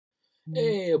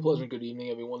Hey, a pleasant good evening,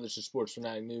 everyone. This is Sports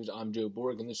Fanatic News. I'm Joe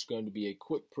Borg, and this is going to be a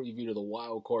quick preview to the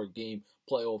Wildcard game,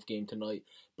 playoff game tonight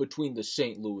between the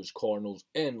St. Louis Cardinals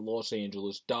and Los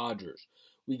Angeles Dodgers.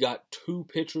 We got two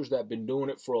pitchers that have been doing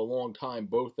it for a long time,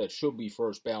 both that should be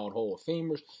first ballot Hall of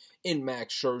Famers, in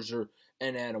Max Scherzer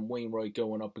and Adam Wainwright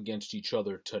going up against each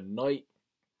other tonight.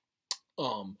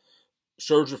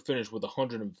 Scherzer finished with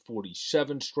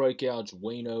 147 strikeouts,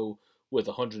 Waino with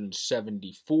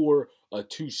 174, a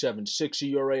 2.76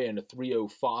 ERA, and a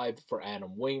 3.05 for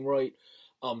Adam Wainwright.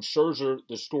 Scherzer,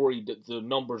 the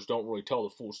numbers don't really tell the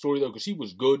full story, though, because he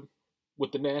was good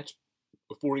with the Nats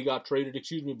before he got traded,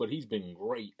 but he's been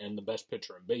great and the best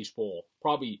pitcher in baseball,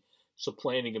 probably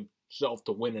supplanting himself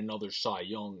to win another Cy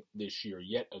Young this year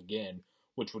yet again,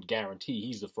 which would guarantee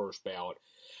he's the first ballot.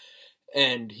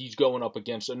 And he's going up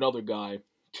against another guy,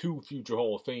 two future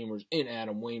Hall of Famers in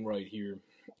Adam Wainwright here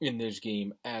in this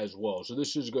game as well. So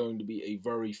this is going to be a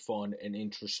very fun and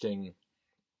interesting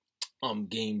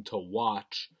game to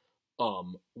watch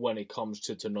when it comes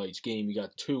to tonight's game. You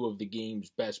got two of the game's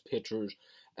best pitchers,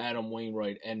 Adam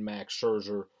Wainwright and Max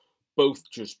Scherzer. Both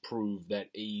just prove that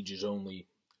age is only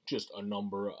just a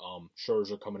number.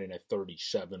 Scherzer coming in at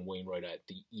 37, Wainwright at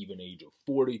the even age of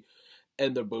 40.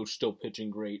 And they're both still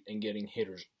pitching great and getting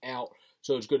hitters out.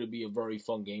 So it's going to be a very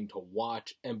fun game to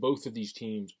watch. And both of these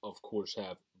teams, of course,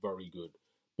 have very good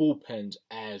bullpens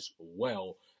as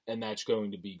well. And that's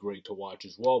going to be great to watch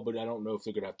as well. But I don't know if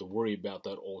they're going to have to worry about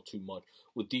that all too much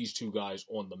with these two guys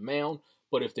on the mound.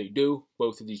 But if they do,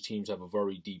 both of these teams have a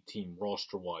very deep team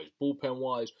roster-wise,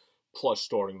 bullpen-wise, plus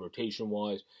starting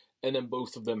rotation-wise. And then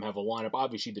both of them have a lineup.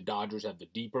 Obviously, the Dodgers have the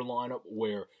deeper lineup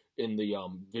where in the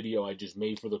video I just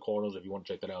made for the Cardinals, if you want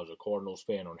to check that out as a Cardinals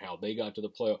fan on how they got to the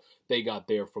playoff, they got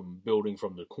there from building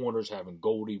from the corners, having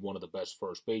Goldie, one of the best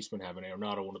first basemen, having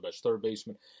Arenado, one of the best third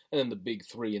basemen, and then the big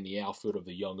three in the outfield of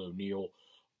the young O'Neill,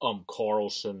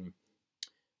 Carlson,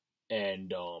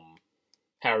 and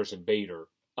Harrison Bader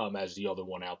as the other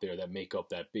one out there that make up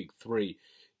that big three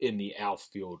in the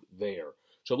outfield there.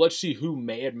 So let's see who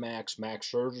Mad Max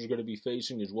Scherzer is going to be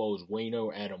facing, as well as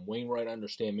Waino, Adam Wainwright. I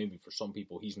understand maybe for some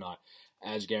people he's not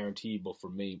as guaranteed, but for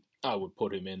me, I would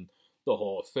put him in the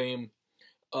Hall of Fame.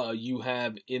 You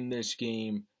have in this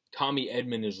game, Tommy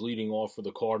Edman is leading off for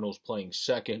the Cardinals, playing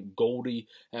second. Goldie,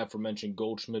 aforementioned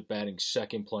Goldschmidt, batting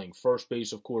second, playing first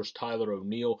base. Of course, Tyler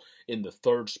O'Neill in the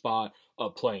third spot,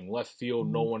 playing left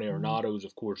field. Nolan Arenado is,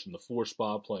 of course, in the fourth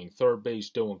spot, playing third base.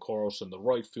 Dylan Carlson, the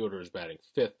right fielder, is batting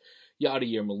fifth.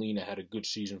 Yadier Molina had a good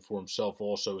season for himself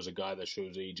also as a guy that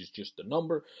shows age is just a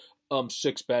number.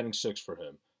 Batting sixth for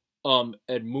him.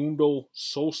 Edmundo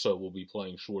Sosa will be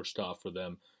playing shortstop for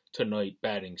them tonight,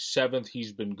 batting seventh.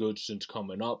 He's been good since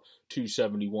coming up.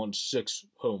 271, 6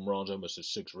 home runs, almost at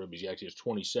 6 ribbies. He actually has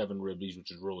 27 ribbies,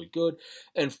 which is really good,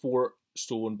 and 4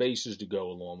 stolen bases to go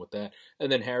along with that.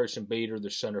 And then Harrison Bader, the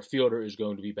center fielder, is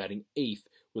going to be batting eighth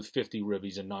with 50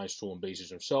 ribbies and 9 stolen bases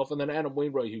himself. And then Adam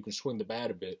Wainwright, who can swing the bat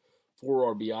a bit,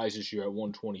 4 RBIs this year at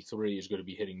 123, is going to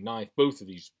be hitting ninth. Both of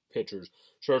these pitchers,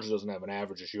 Scherzer doesn't have an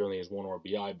average this year, only has 1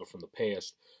 RBI, but from the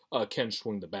past, can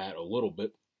swing the bat a little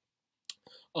bit.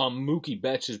 Mookie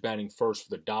Betts is batting first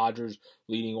for the Dodgers,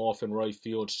 leading off in right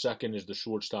field. Second is the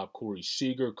shortstop Corey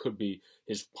Seager. Could be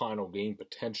his final game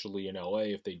potentially in LA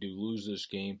if they do lose this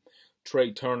game.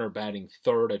 Trey Turner batting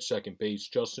third at second base.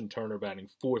 Justin Turner batting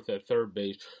fourth at third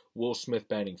base. Will Smith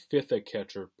batting fifth at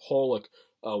catcher. Pollock,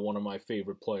 one of my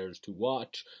favorite players to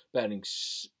watch, batting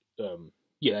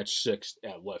that's sixth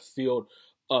at left field.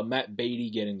 Matt Beatty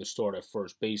getting the start at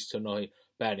first base tonight,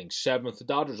 batting seventh. The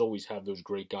Dodgers always have those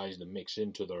great guys to mix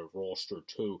into their roster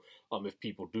too. If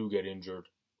people do get injured,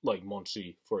 like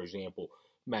Muncy, for example,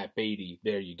 Matt Beatty,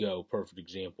 there you go, perfect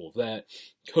example of that.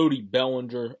 Cody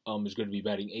Bellinger is going to be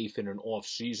batting eighth in an off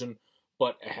season,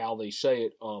 but how they say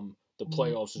it, the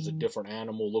playoffs is a different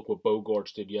animal. Look what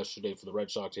Bogarts did yesterday for the Red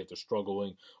Sox after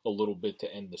struggling a little bit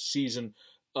to end the season.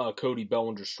 Cody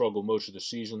Bellinger struggled most of the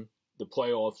season. The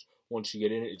playoffs, once you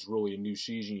get in it, it's really a new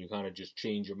season. You kind of just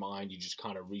change your mind. You just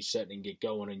kind of reset and get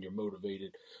going, and you're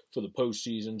motivated for the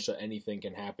postseason. So anything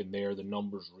can happen there. The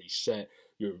numbers reset.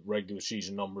 Your regular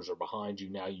season numbers are behind you.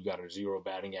 Now you got a 0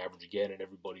 batting average again, and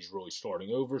everybody's really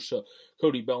starting over. So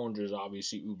Cody Bellinger is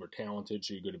obviously uber talented,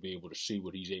 so you're going to be able to see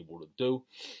what he's able to do.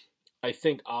 I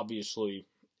think, obviously,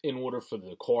 in order for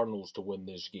the Cardinals to win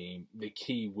this game, the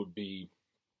key would be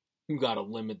you got to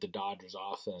limit the Dodgers'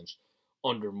 offense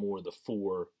under more the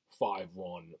 4-5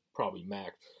 run, probably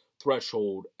max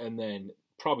threshold, and then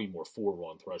probably more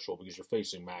 4-run threshold because you're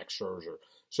facing Max Scherzer.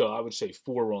 So I would say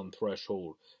 4-run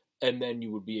threshold, and then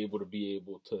you would be able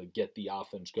to get the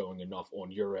offense going enough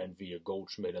on your end via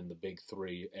Goldschmidt and the big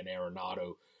three and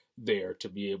Arenado there to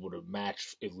be able to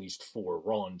match at least 4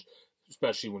 runs,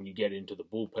 especially when you get into the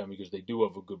bullpen, because they do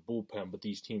have a good bullpen, but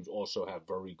these teams also have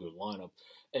very good lineup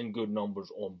and good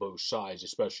numbers on both sides,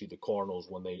 especially the Cardinals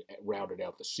when they rounded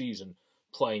out the season.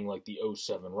 Playing like the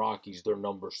 '07 Rockies, their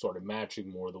numbers started matching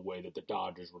more the way that the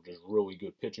Dodgers were just really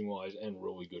good pitching-wise and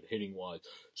really good hitting-wise.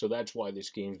 So that's why this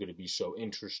game's going to be so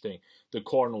interesting. The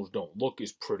Cardinals don't look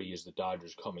as pretty as the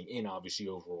Dodgers coming in, obviously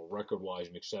overall record-wise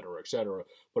and et cetera, et cetera.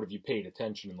 But if you paid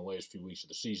attention in the last few weeks of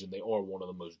the season, they are one of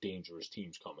the most dangerous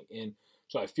teams coming in.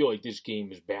 So I feel like this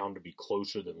game is bound to be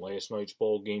closer than last night's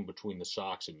ball game between the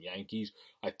Sox and Yankees.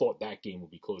 I thought that game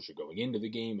would be closer going into the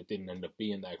game. It didn't end up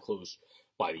being that close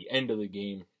by the end of the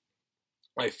game.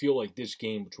 I feel like this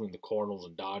game between the Cardinals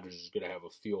and Dodgers is going to have a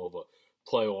feel of a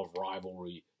playoff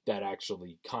rivalry that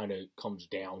actually kind of comes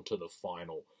down to the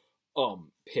final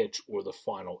pitch or the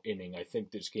final inning. I think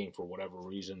this game, for whatever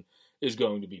reason, is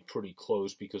going to be pretty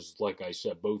close because, like I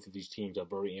said, both of these teams have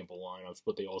very ample lineups,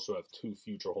 but they also have 2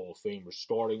 future Hall of Famers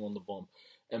starting on the bump,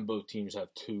 and both teams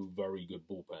have 2 very good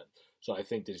bullpens. So I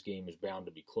think this game is bound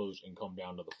to be close and come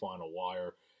down to the final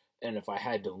wire. And if I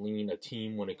had to lean a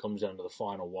team when it comes down to the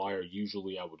final wire,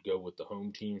 usually I would go with the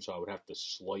home team, so I would have to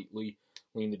slightly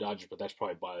lean the Dodgers, but that's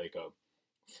probably by like a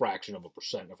fraction of a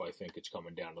percent if I think it's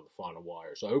coming down to the final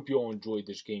wire. So I hope you all enjoyed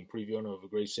this game preview. I know have a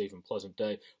great, safe, and pleasant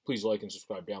day. Please like and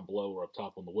subscribe down below or up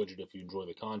top on the widget if you enjoy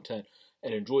the content.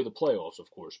 And enjoy the playoffs,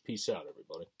 of course. Peace out,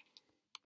 everybody.